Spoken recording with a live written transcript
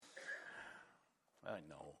I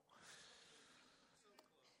know.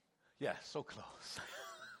 Yeah, so close.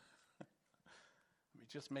 Let me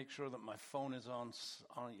just make sure that my phone is on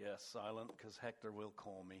silent, because Hector will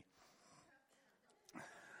call me. We are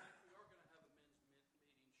going to have a men's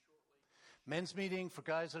meeting shortly. Men's meeting for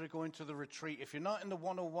guys that are going to the retreat. If you're not in the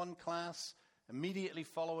 101 class, immediately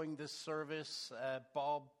following this service,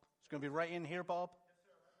 Bob, it's going to be right in here, Bob? Yes,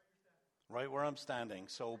 sir. Right where I'm standing.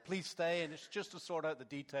 So please stay, and it's just to sort out the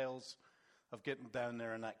details of getting down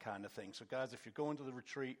there and that kind of thing. So guys, if you're going to the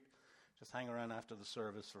retreat, just hang around after the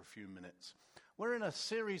service for a few minutes. We're in a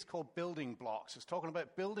series called Building Blocks. It's talking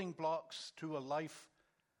about building blocks to a life.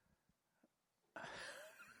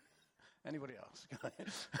 Anybody else?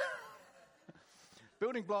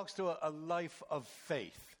 Building blocks to a life of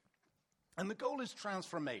faith. And the goal is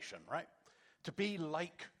transformation, right? To be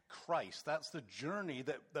like Christ. That's the journey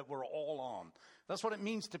that we're all on. That's what it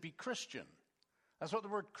means to be Christian. That's what the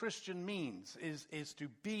word Christian means, is to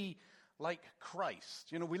be like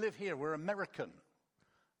Christ. You know, we live here. We're American,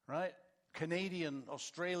 right? Canadian,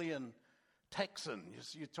 Australian, Texan.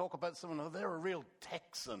 You talk about someone, oh, they're a real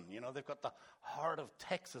Texan. You know, they've got the heart of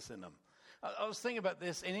Texas in them. I was thinking about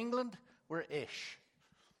this. In England, we're ish.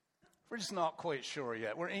 We're just not quite sure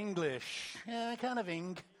yet. We're English. Yeah, kind of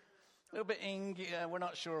Eng. A little bit Eng. Yeah, we're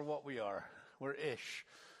not sure what we are. We're ish.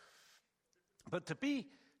 But to be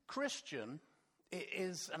Christian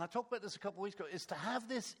is, and I talked about this a couple of weeks ago, is to have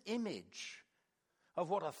this image of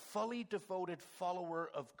what a fully devoted follower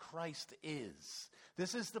of Christ is.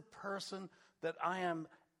 This is the person that I am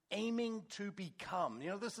aiming to become. You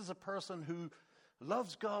know, this is a person who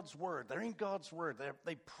loves God's word. They're in God's word.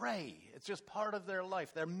 They pray. It's just part of their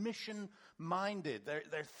life. They're mission-minded.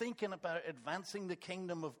 They're thinking about advancing the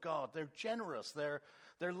kingdom of God. They're generous. They're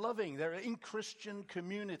loving. They're in Christian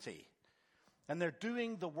community. And they're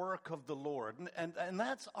doing the work of the Lord. And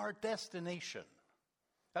that's our destination.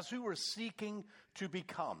 That's who we're seeking to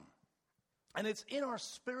become. And it's in our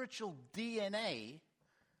spiritual DNA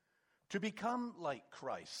to become like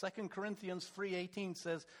Christ. 2 Corinthians 3:18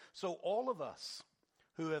 says, so all of us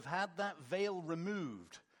who have had that veil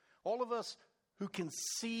removed, all of us who can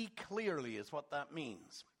see clearly is what that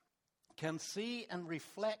means, can see and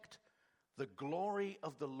reflect the glory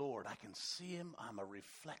of the Lord. I can see him. I'm a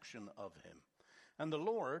reflection of him. And the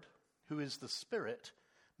Lord, who is the Spirit,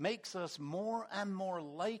 makes us more and more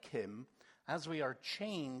like him as we are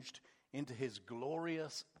changed into his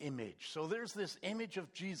glorious image. So there's this image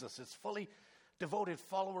of Jesus, this fully devoted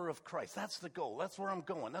follower of Christ. That's the goal. That's where I'm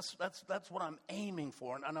going. That's what I'm aiming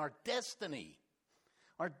for. And our destiny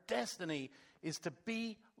is to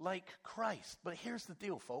be like Christ. But here's the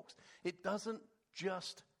deal, folks. It doesn't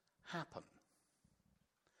just happen.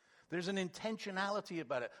 There's an intentionality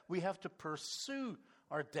about it. We have to pursue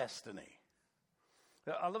our destiny.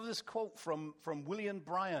 I love this quote from William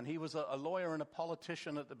Bryan. He was a lawyer and a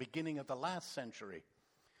politician at the beginning of the last century.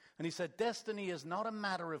 And he said, destiny is not a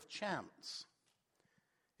matter of chance.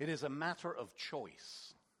 It is a matter of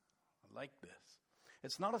choice. I like this.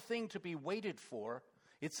 It's not a thing to be waited for.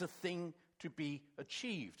 It's a thing to be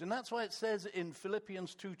achieved. And that's why it says in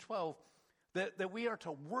Philippians 2:12 that we are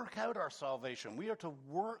to work out our salvation. We are to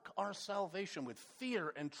work our salvation with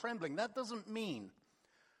fear and trembling. That doesn't mean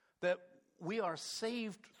that we are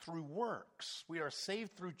saved through works. We are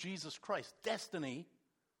saved through Jesus Christ. Destination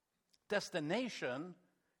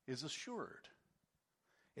is assured.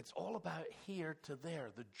 It's all about here to there,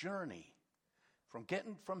 the journey from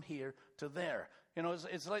getting from here to there. You know,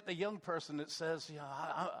 it's like the young person that says, yeah,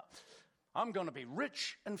 I'm going to be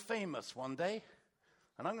rich and famous one day,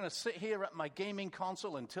 and I'm going to sit here at my gaming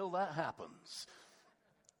console until that happens.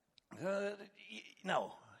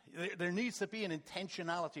 No. There needs to be an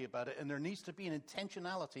intentionality about it, and there needs to be an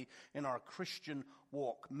intentionality in our Christian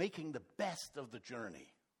walk, making the best of the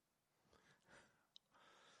journey.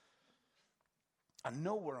 I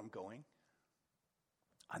know where I'm going.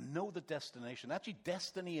 I know the destination. Actually,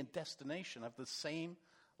 destiny and destination have the same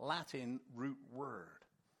Latin root word.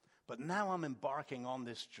 But now I'm embarking on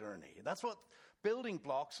this journey. That's what building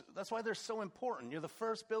blocks, that's why they're so important. You're the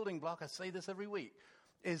first building block, I say this every week,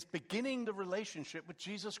 is beginning the relationship with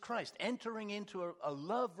Jesus Christ, entering into a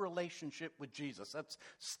love relationship with Jesus. That's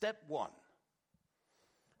step one.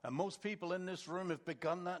 And most people in this room have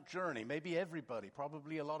begun that journey. Maybe everybody,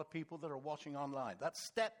 probably a lot of people that are watching online. That's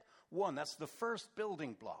step one. That's the first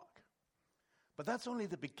building block. But that's only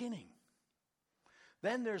the beginning.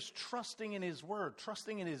 Then there's trusting in his word,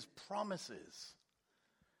 trusting in his promises.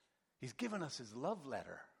 He's given us his love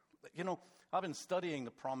letter. You know, I've been studying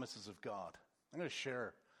the promises of God. I'm going to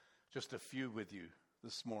share just a few with you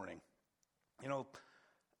this morning. You know,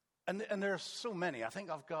 and there are so many. I think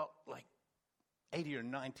I've got like 80 or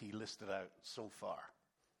 90 listed out so far.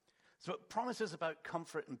 So it promises about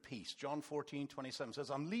comfort and peace. John 14:27 says,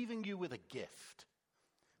 I'm leaving you with a gift,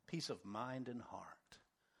 peace of mind and heart.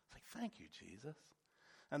 It's like, thank you, Jesus.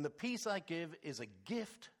 And the peace I give is a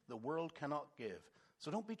gift the world cannot give. So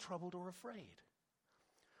don't be troubled or afraid.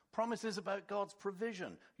 Promises about God's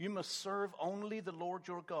provision. You must serve only the Lord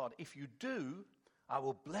your God. If you do, I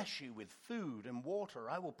will bless you with food and water.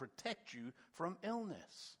 I will protect you from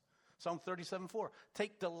illness. Psalm 37:4.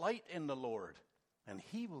 Take delight in the Lord, and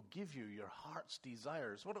he will give you your heart's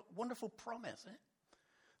desires. What a wonderful promise, eh?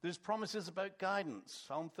 There's promises about guidance.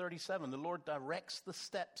 Psalm 37. The Lord directs the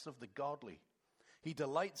steps of the godly. He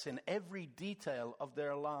delights in every detail of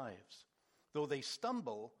their lives. Though they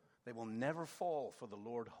stumble, they will never fall, for the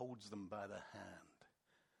Lord holds them by the hand.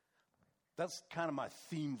 That's kind of my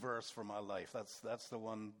theme verse for my life. That's the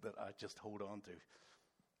one that I just hold on to.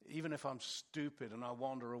 Even if I'm stupid and I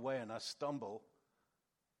wander away and I stumble,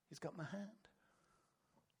 he's got my hand.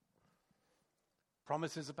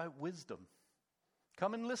 Promises about wisdom.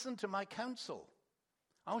 Come and listen to my counsel.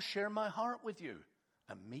 I'll share my heart with you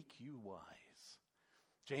and make you wise.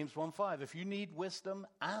 James 1:5, if you need wisdom,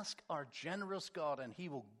 ask our generous God and he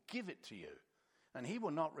will give it to you. And he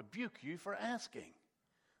will not rebuke you for asking.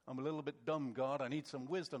 I'm a little bit dumb, God. I need some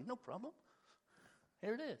wisdom. No problem.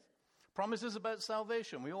 Here it is. Promises about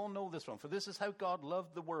salvation. We all know this one. For this is how God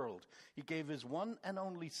loved the world. He gave his one and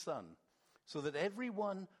only Son, so that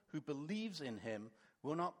everyone who believes in him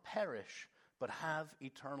will not perish, but have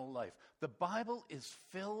eternal life. The Bible is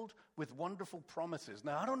filled with wonderful promises.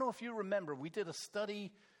 Now, I don't know if you remember, we did a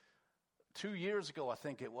study 2 years ago, I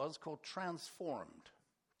think it was, called Transformed.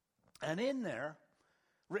 And in there,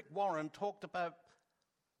 Rick Warren talked about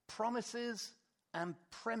promises and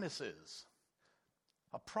premises.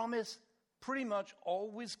 A promise pretty much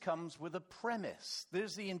always comes with a premise.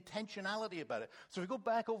 There's the intentionality about it. So if we go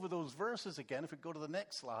back over those verses again, if we go to the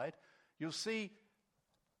next slide, you'll see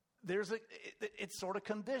it's sort of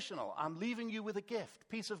conditional. I'm leaving you with a gift,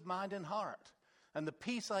 peace of mind and heart. And the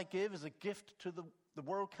peace I give is a gift to the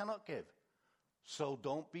world cannot give. So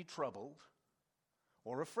don't be troubled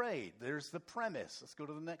or afraid. There's the premise. Let's go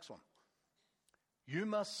to the next one. You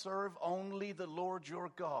must serve only the Lord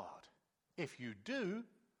your God. If you do,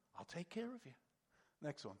 I'll take care of you.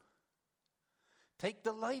 Next one. Take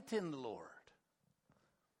delight in the Lord,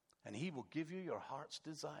 and he will give you your heart's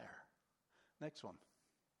desire. Next one.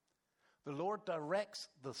 The Lord directs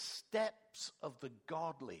the steps of the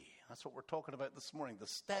godly. That's what we're talking about this morning. The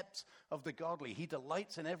steps of the godly. He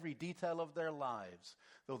delights in every detail of their lives.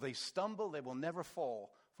 Though they stumble, they will never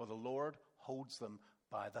fall, for the Lord holds them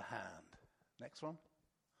by the hand. Next one.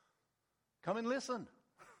 Come and listen.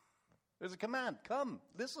 There's a command. Come,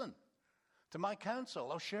 listen to my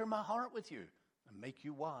counsel. I'll share my heart with you and make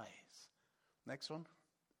you wise. Next one.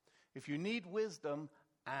 If you need wisdom,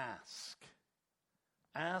 ask.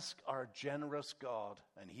 Ask our generous God,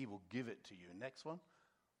 and he will give it to you. Next one.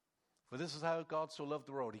 For this is how God so loved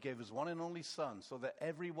the world. He gave his one and only Son, so that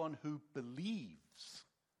everyone who believes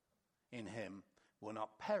in him will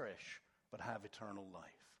not perish, but have eternal life.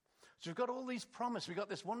 So we've got all these promises. We've got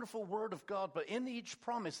this wonderful word of God, but in each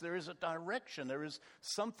promise there is a direction. There is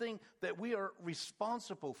something that we are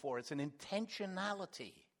responsible for. It's an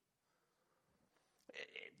intentionality.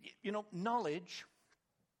 You know,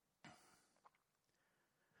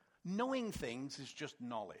 knowing things is just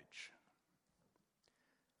knowledge.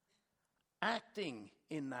 Acting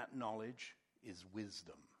in that knowledge is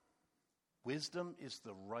wisdom. Wisdom is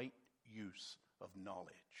the right use of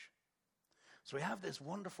knowledge. So we have this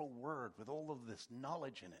wonderful word with all of this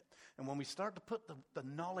knowledge in it. And when we start to put the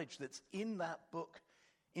knowledge that's in that book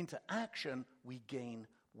into action, we gain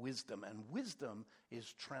wisdom. And wisdom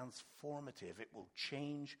is transformative. It will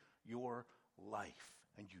change your life.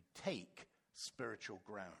 And you take spiritual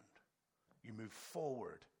ground. You move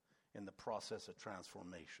forward in the process of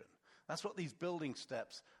transformation. That's what these building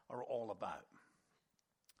steps are all about.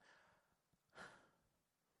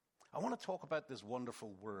 I want to talk about this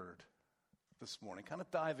wonderful word this morning, kind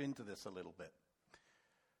of dive into this a little bit.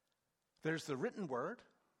 There's the written word,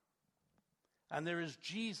 and there is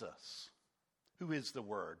Jesus, who is the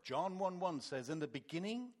word. John 1:1 says, in the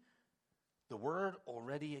beginning, the word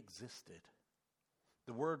already existed.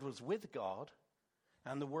 The word was with God,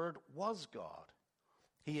 and the word was God.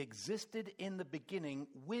 He existed in the beginning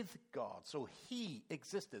with God. So he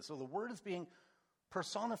existed. So the word is being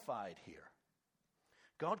personified here.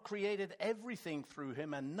 God created everything through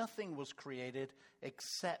him, and nothing was created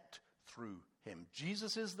except through him.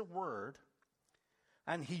 Jesus is the word,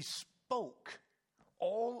 and he spoke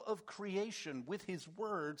all of creation with his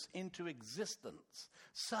words into existence.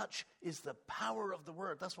 Such is the power of the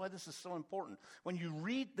word. That's why this is so important. When you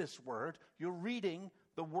read this word, you're reading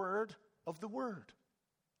the word of the word.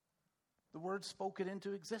 The word spoken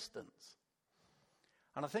into existence.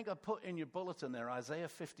 And I think I put in your bulletin there Isaiah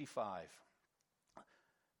 55,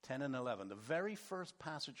 10 and 11, the very first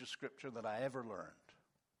passage of scripture that I ever learned.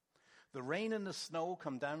 The rain and the snow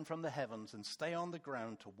come down from the heavens and stay on the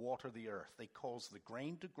ground to water the earth. They cause the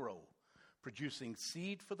grain to grow, producing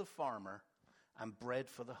seed for the farmer and bread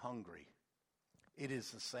for the hungry. It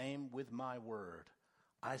is the same with my word.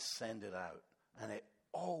 I send it out, and it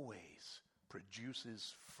always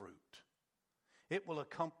produces fruit. It will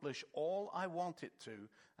accomplish all I want it to,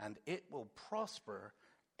 and it will prosper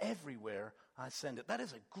everywhere I send it. That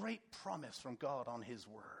is a great promise from God on his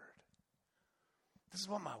word. This is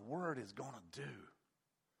what my word is going to do.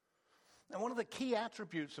 And one of the key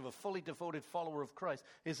attributes of a fully devoted follower of Christ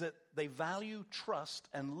is that they value, trust,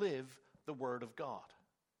 and live the word of God.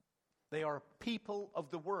 They are people of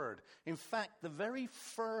the word. In fact, the very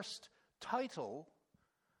first title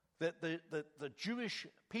that the Jewish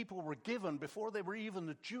people were given before they were even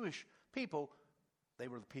the Jewish people, they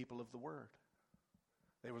were the people of the word.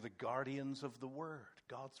 They were the guardians of the word,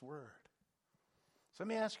 God's word. So let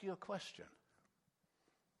me ask you a question.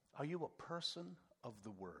 Are you a person of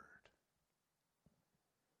the word?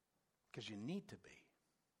 Because you need to be.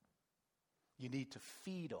 You need to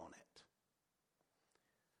feed on it.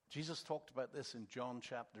 Jesus talked about this in John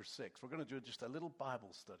chapter 6. We're going to do just a little Bible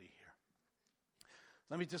study here.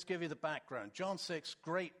 Let me just give you the background. John 6,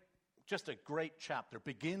 just a great chapter.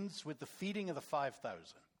 Begins with the feeding of the 5,000.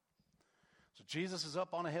 So Jesus is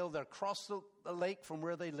up on a hill. They're across the lake from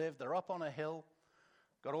where they live. They're up on a hill.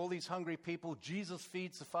 Got all these hungry people. Jesus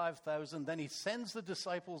feeds the 5,000. Then he sends the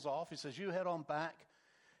disciples off. He says, you head on back.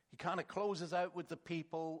 He kind of closes out with the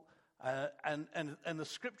people. And the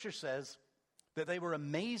scripture says that they were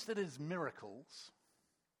amazed at his miracles.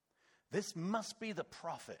 This must be the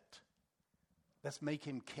prophet. Let's make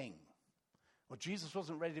him king. Well, Jesus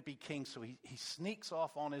wasn't ready to be king, so he sneaks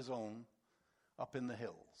off on his own up in the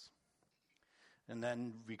hills. And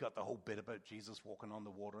then we got the whole bit about Jesus walking on the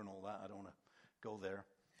water and all that. I don't want to go there.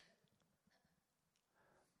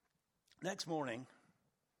 Next morning,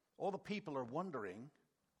 all the people are wondering,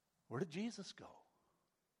 where did Jesus go?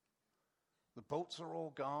 The boats are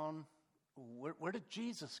all gone. Where did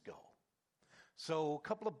Jesus go? So a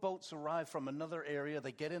couple of boats arrive from another area.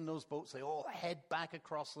 They get in those boats. They all head back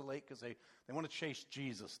across the lake because they want to chase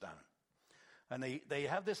Jesus down. And they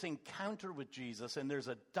have this encounter with Jesus, and there's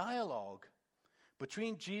a dialogue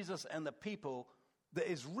between Jesus and the people that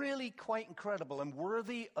is really quite incredible and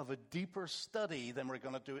worthy of a deeper study than we're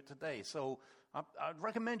going to do it today. So I'd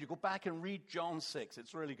recommend you go back and read John 6.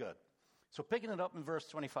 It's really good. So picking it up in verse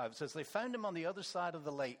 25, it says, they found him on the other side of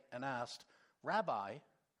the lake and asked, Rabbi,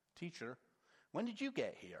 teacher, when did you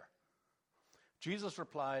get here? Jesus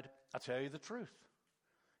replied, I tell you the truth.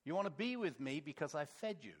 You want to be with me because I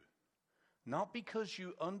fed you, not because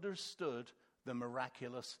you understood the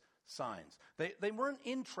miraculous signs. They weren't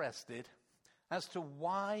interested as to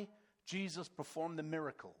why Jesus performed the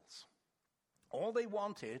miracles. All they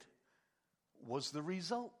wanted was the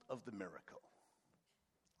result of the miracle,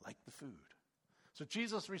 like the food. So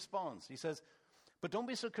Jesus responds. He says, but don't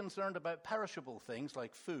be so concerned about perishable things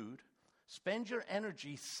like food. Spend your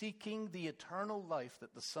energy seeking the eternal life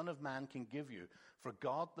that the Son of Man can give you. For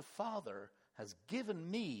God the Father has given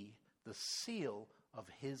me the seal of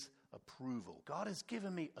his approval. God has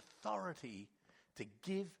given me authority to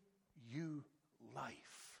give you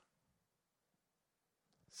life.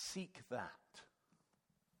 Seek that.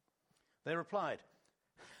 They replied,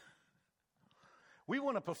 we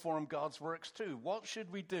want to perform God's works too. What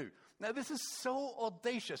should we do? Now this is so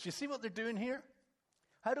audacious. You see what they're doing here?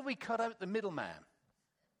 How do we cut out the middleman?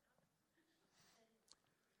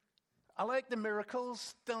 I like the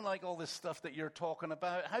miracles. Don't like all this stuff that you're talking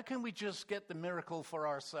about. How can we just get the miracle for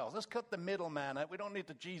ourselves? Let's cut the middleman out. We don't need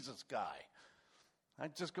the Jesus guy.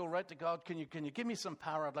 I'd just go right to God. Can you give me some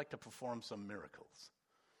power? I'd like to perform some miracles.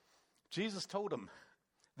 Jesus told him,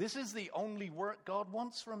 this is the only work God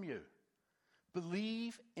wants from you.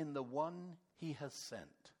 Believe in the one he has sent.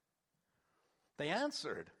 They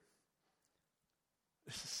answered,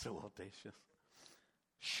 this is so audacious.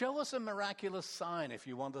 Show us a miraculous sign if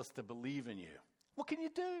you want us to believe in you. What can you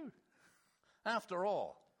do? After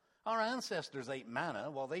all, our ancestors ate manna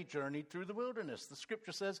while they journeyed through the wilderness. The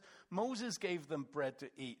scripture says Moses gave them bread to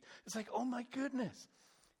eat. It's like, oh my goodness.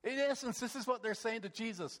 In essence, this is what they're saying to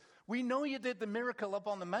Jesus. We know you did the miracle up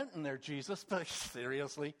on the mountain there, Jesus, but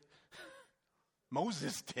seriously?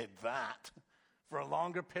 Moses did that. for a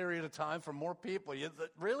longer period of time for more people.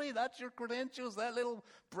 Really? That's your credentials? That little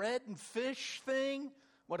bread and fish thing?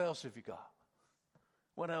 What else have you got?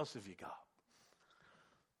 What else have you got?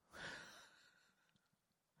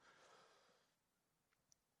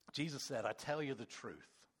 Jesus said, I tell you the truth.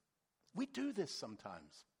 We do this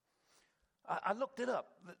sometimes. I looked it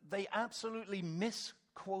up. They absolutely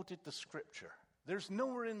misquoted the scripture. There's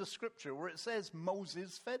nowhere in the scripture where it says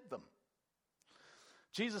Moses fed them.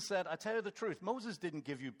 Jesus said, I tell you the truth, Moses didn't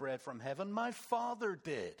give you bread from heaven, my Father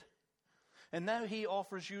did. And now he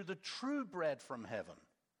offers you the true bread from heaven.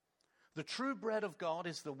 The true bread of God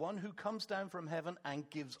is the one who comes down from heaven and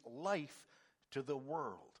gives life to the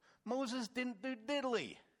world. Moses didn't do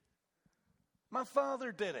diddly. My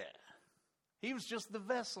Father did it. He was just the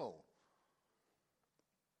vessel.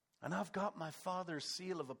 And I've got my Father's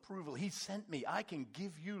seal of approval. He sent me. I can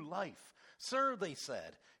give you life. Sir, they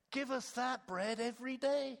said, give us that bread every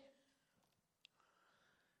day.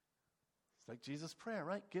 It's like Jesus' prayer,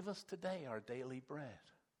 right? Give us today our daily bread.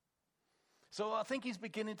 So I think he's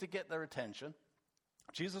beginning to get their attention.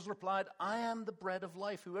 Jesus replied, I am the bread of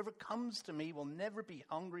life. Whoever comes to me will never be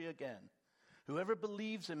hungry again. Whoever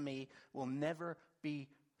believes in me will never be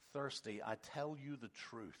thirsty. I tell you the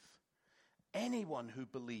truth. Anyone who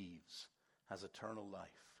believes has eternal life.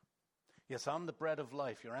 Yes, I'm the bread of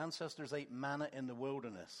life. Your ancestors ate manna in the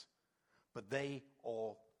wilderness, but they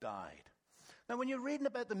all died. Now, when you're reading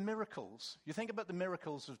about the miracles, you think about the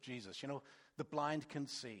miracles of Jesus. You know, the blind can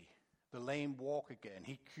see, the lame walk again.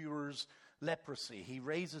 He cures leprosy. He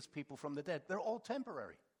raises people from the dead. They're all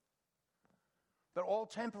temporary. They're all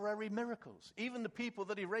temporary miracles. Even the people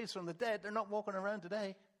that he raised from the dead, they're not walking around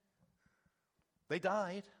today. They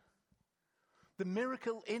died. The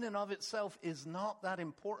miracle in and of itself is not that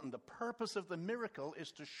important. The purpose of the miracle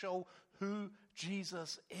is to show who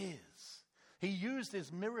Jesus is. He used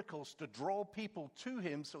his miracles to draw people to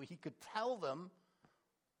him so he could tell them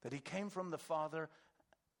that he came from the Father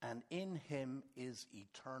and in him is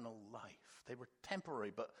eternal life. They were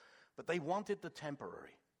temporary, but they wanted the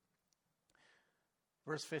temporary.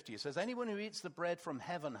 Verse 50, it says, anyone who eats the bread from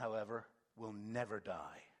heaven, however, will never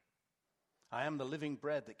die. I am the living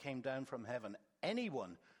bread that came down from heaven.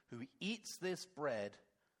 Anyone who eats this bread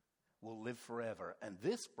will live forever. And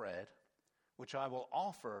this bread, which I will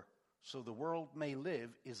offer so the world may live,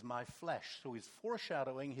 is my flesh. So he's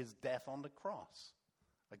foreshadowing his death on the cross.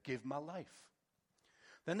 I give my life.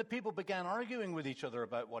 Then the people began arguing with each other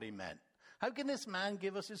about what he meant. How can this man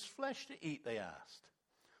give us his flesh to eat, they asked.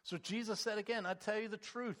 So Jesus said again, I tell you the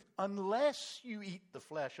truth, unless you eat the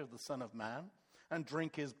flesh of the Son of Man and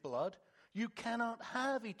drink his blood, you cannot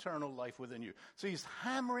have eternal life within you. So he's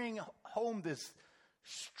hammering home this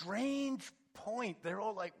strange point. They're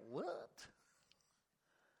all like, what?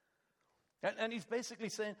 And he's basically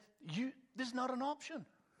saying, this is not an option.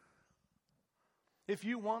 If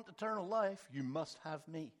you want eternal life, you must have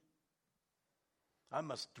me. I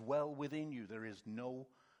must dwell within you. There is no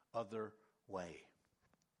other way.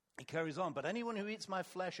 He carries on, but anyone who eats my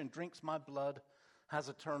flesh and drinks my blood has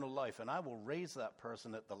eternal life, and I will raise that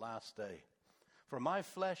person at the last day. For my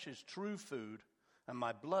flesh is true food, and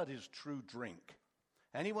my blood is true drink.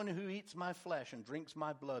 Anyone who eats my flesh and drinks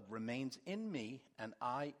my blood remains in me, and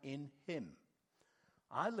I in him.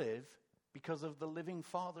 I live because of the living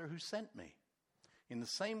Father who sent me. In the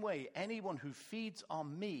same way, anyone who feeds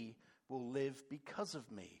on me will live because of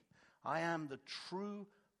me. I am the true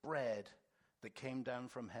bread that came down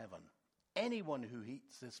from heaven. Anyone who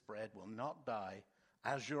eats this bread will not die,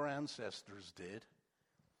 as your ancestors did,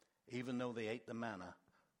 even though they ate the manna,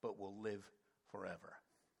 but will live forever.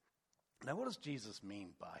 Now, what does Jesus mean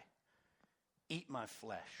by eat my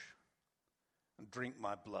flesh and drink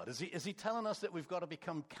my blood? Is he telling us that we've got to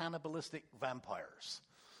become cannibalistic vampires?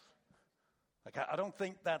 Like, I don't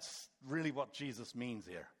think that's really what Jesus means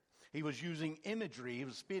here. He was using imagery. He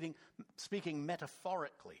was speaking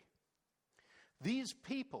metaphorically. These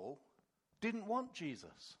people didn't want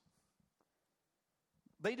Jesus.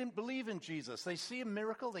 They didn't believe in Jesus. They see a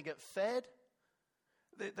miracle. They get fed.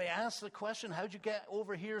 They ask the question, how'd you get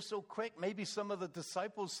over here so quick? Maybe some of the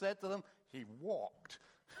disciples said to them, he walked.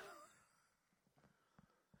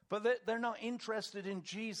 But they're not interested in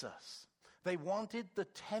Jesus. They wanted the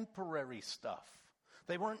temporary stuff.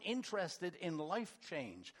 They weren't interested in life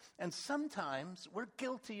change. And sometimes we're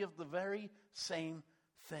guilty of the very same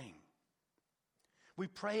thing. We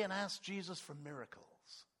pray and ask Jesus for miracles.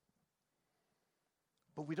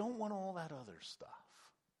 But we don't want all that other stuff.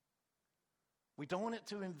 We don't want it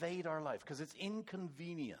to invade our life because it's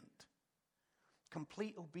inconvenient.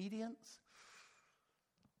 Complete obedience?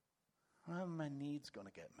 How are my needs going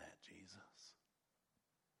to get met, Jesus?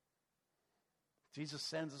 Jesus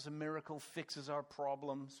sends us a miracle, fixes our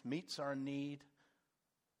problems, meets our need.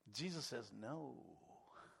 Jesus says, no,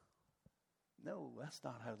 that's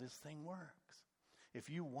not how this thing works. If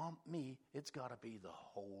you want me, it's got to be the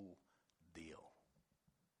whole deal.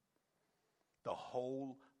 The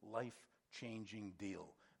whole life-changing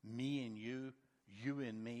deal. Me and you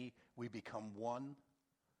and me, we become one.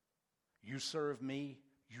 You serve me,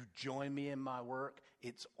 you join me in my work.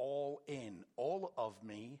 It's all in, all of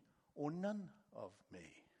me or none of me.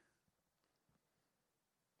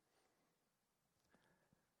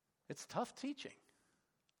 It's tough teaching.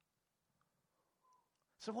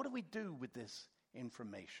 So what do we do with this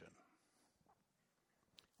information?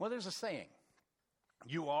 Well, there's a saying.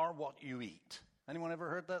 You are what you eat. Anyone ever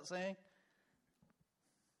heard that saying?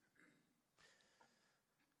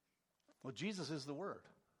 Well, Jesus is the Word.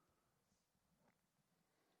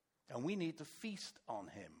 And we need to feast on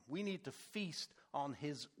Him. We need to feast on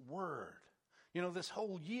His Word. You know, this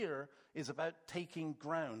whole year is about taking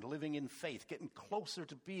ground, living in faith, getting closer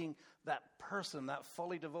to being that person, that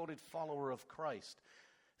fully devoted follower of Christ,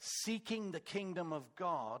 seeking the kingdom of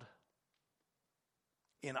God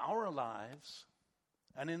in our lives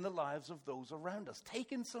and in the lives of those around us,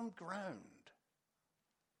 taking some ground.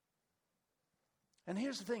 And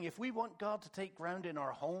here's the thing, if we want God to take ground in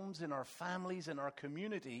our homes, in our families, in our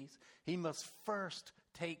communities, He must first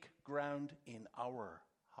take ground in our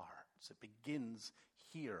hearts. It begins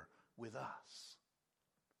here with us.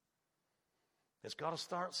 It's got to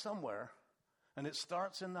start somewhere, and it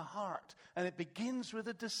starts in the heart, and it begins with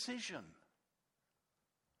a decision.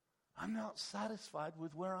 I'm not satisfied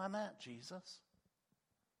with where I'm at, Jesus.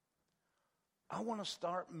 I want to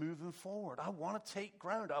start moving forward. I want to take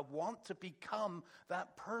ground. I want to become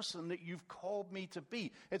that person that you've called me to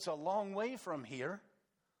be. It's a long way from here,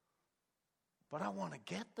 but I want to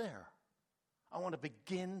get there. I want to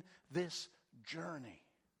begin this journey.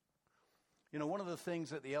 You know, one of the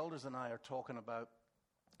things that the elders and I are talking about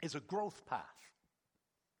is a growth path.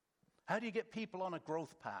 How do you get people on a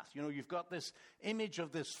growth path? You know, you've got this image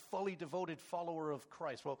of this fully devoted follower of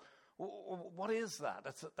Christ. Well, what is that?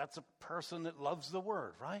 That's a person that loves the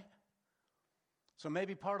Word, right? So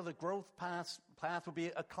maybe part of the growth path would be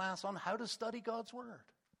a class on how to study God's Word.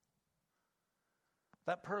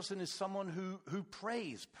 That person is someone who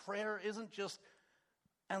prays. Prayer isn't just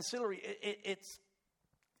ancillary. It's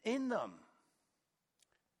in them.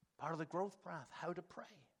 Part of the growth path, how to pray.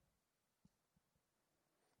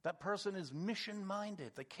 That person is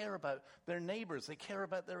mission-minded. They care about their neighbors. They care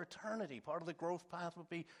about their eternity. Part of the growth path would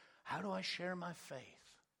be, how do I share my faith?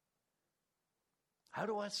 How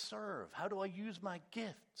do I serve? How do I use my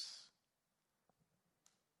gifts?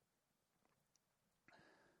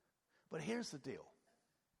 But here's the deal.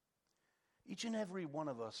 Each and every one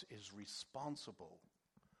of us is responsible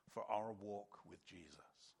for our walk with Jesus.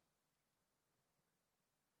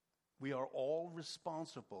 We are all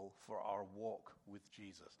responsible for our walk with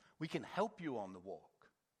Jesus. We can help you on the walk.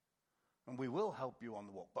 And we will help you on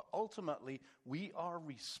the walk. But ultimately, we are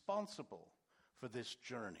responsible for this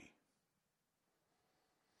journey.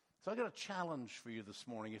 So I got a challenge for you this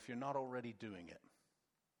morning if you're not already doing it.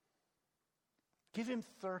 Give Him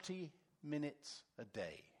 30 minutes a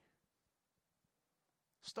day.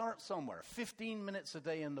 Start somewhere. 15 minutes a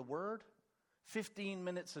day in the Word, 15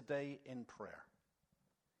 minutes a day in prayer.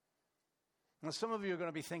 Now, some of you are going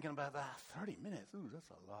to be thinking about that. 30 minutes, ooh,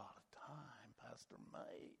 that's a lot of time, Pastor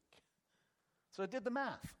Mike. So I did the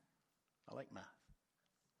math. I like math.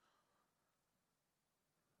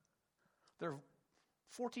 There are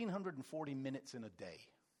 1,440 minutes in a day.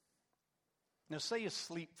 Now, say you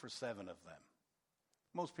sleep for 7 of them.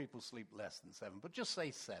 Most people sleep less than 7, but just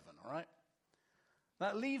say 7, all right?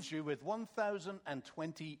 That leaves you with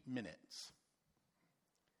 1,020 minutes.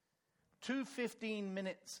 Two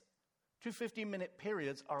 15-minute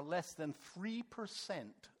periods are less than 3%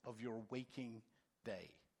 of your waking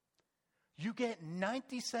day. You get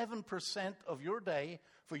 97% of your day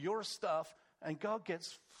for your stuff, and God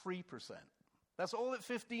gets 3%. That's all that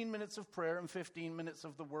 15 minutes of prayer and 15 minutes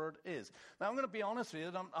of the Word is. Now, I'm going to be honest with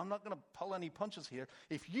you. I'm not going to pull any punches here.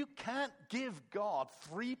 If you can't give God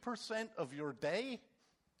 3% of your day,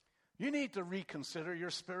 you need to reconsider your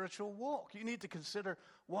spiritual walk. You need to consider,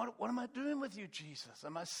 what am I doing with you, Jesus?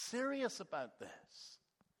 Am I serious about this?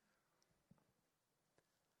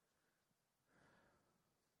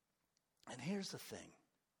 And here's the thing.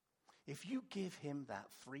 If you give Him that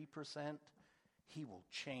 3%, He will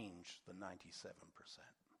change the 97%.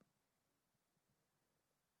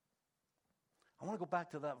 I want to go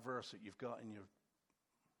back to that verse that you've got in your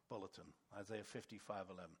bulletin, Isaiah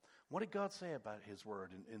 55:11. What did God say about His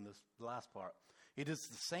Word in this last part? It is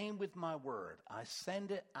the same with my word. I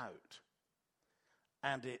send it out,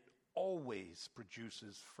 and it always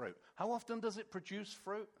produces fruit. How often does it produce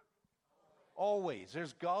fruit? Always.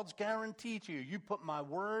 There's God's guarantee to you. You put my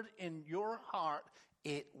word in your heart,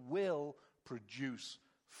 it will produce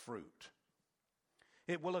fruit.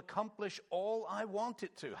 It will accomplish all I want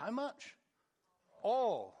it to. How much?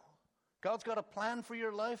 All. God's got a plan for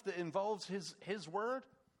your life that involves His word.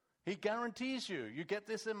 He guarantees you. You get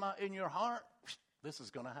this in your heart, this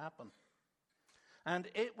is going to happen. And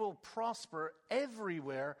it will prosper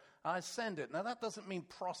everywhere I send it. Now, that doesn't mean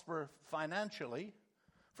prosper financially.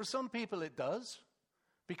 For some people it does,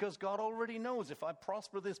 because God already knows if I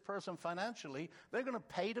prosper this person financially, they're going to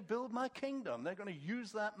pay to build my kingdom. They're going to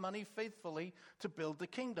use that money faithfully to build the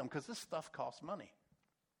kingdom, because this stuff costs money.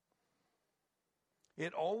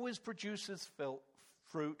 It always produces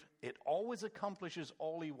fruit. It always accomplishes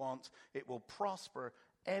all He wants. It will prosper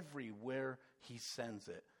everywhere He sends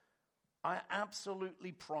it. I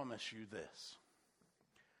absolutely promise you this.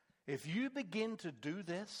 If you begin to do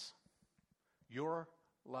this, your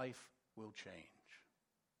life will change.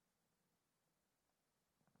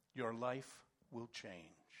 Your life will change.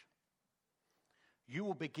 You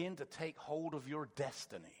will begin to take hold of your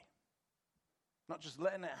destiny. Not just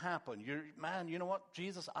letting it happen. Man, you know what,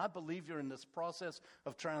 Jesus, I believe you're in this process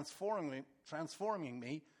of transforming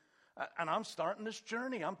me, and I'm starting this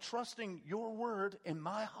journey. I'm trusting your word in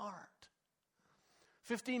my heart.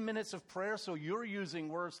 15 minutes of prayer, so you're using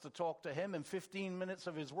words to talk to Him, and 15 minutes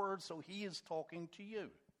of His word, so He is talking to you.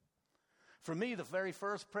 For me, the very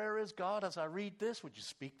first prayer is, God, as I read this, would you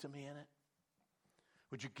speak to me in it?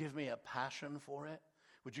 Would you give me a passion for it?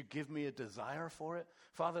 Would you give me a desire for it?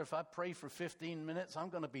 Father, if I pray for 15 minutes, I'm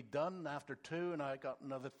going to be done after 2, and I got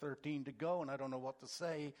another 13 to go, and I don't know what to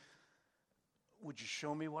say. Would you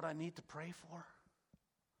show me what I need to pray for?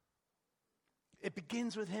 It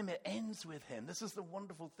begins with Him. It ends with Him. This is the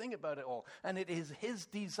wonderful thing about it all. And it is His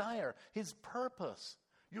desire, His purpose,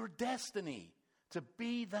 your destiny to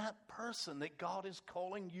be that person that God is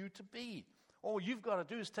calling you to be. All you've got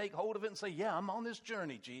to do is take hold of it and say, yeah, I'm on this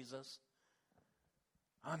journey, Jesus.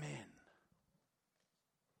 I'm in.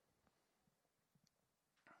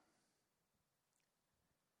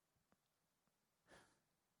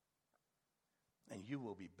 And you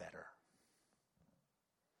will be better.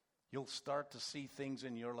 You'll start to see things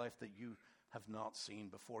in your life that you have not seen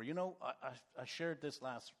before. You know, I shared this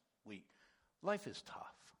last week. Life is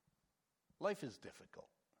tough. Life is difficult.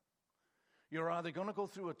 You're either going to go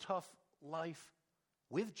through a tough life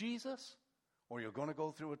with Jesus, or you're going to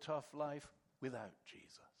go through a tough life without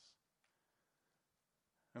Jesus.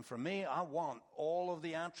 And for me, I want all of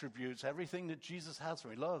the attributes, everything that Jesus has for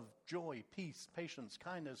me: love, joy, peace, patience,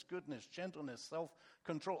 kindness, goodness, gentleness,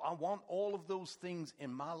 self-control. I want all of those things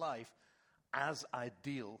in my life as I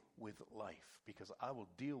deal with life, because I will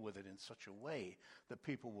deal with it in such a way that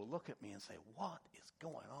people will look at me and say, what is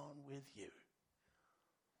going on with you?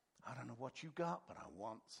 I don't know what you got, but I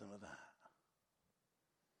want some of that.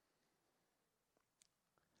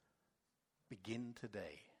 Begin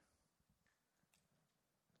today.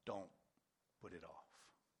 Don't put it off.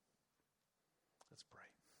 Let's pray.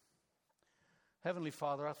 Heavenly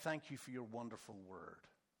Father, I thank you for your wonderful word.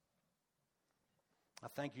 I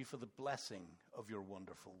thank you for the blessing of your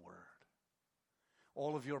wonderful word.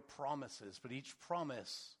 All of your promises, but each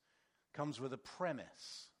promise comes with a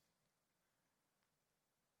premise.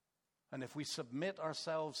 And if we submit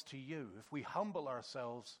ourselves to you, if we humble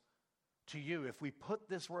ourselves to you, if we put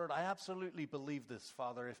this word, I absolutely believe this,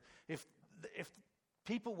 Father, if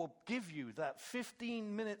people will give you that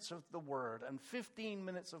 15 minutes of the word and 15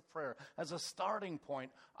 minutes of prayer as a starting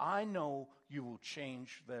point, I know you will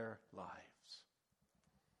change their lives.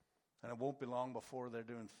 And it won't be long before they're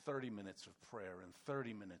doing 30 minutes of prayer and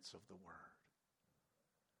 30 minutes of the word.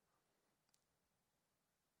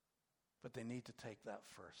 But they need to take that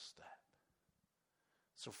first step.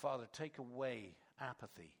 So, Father, take away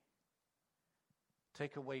apathy.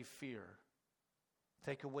 Take away fear.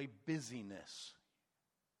 Take away busyness,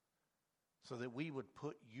 so that we would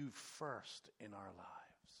put you first in our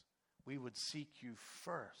lives. We would seek you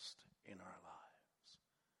first in our lives.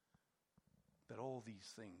 That all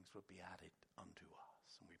these things would be added unto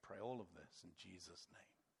us. And we pray all of this in Jesus'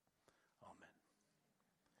 name. Amen.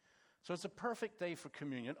 So it's a perfect day for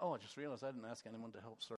communion. Oh, I just realized I didn't ask anyone to help serve.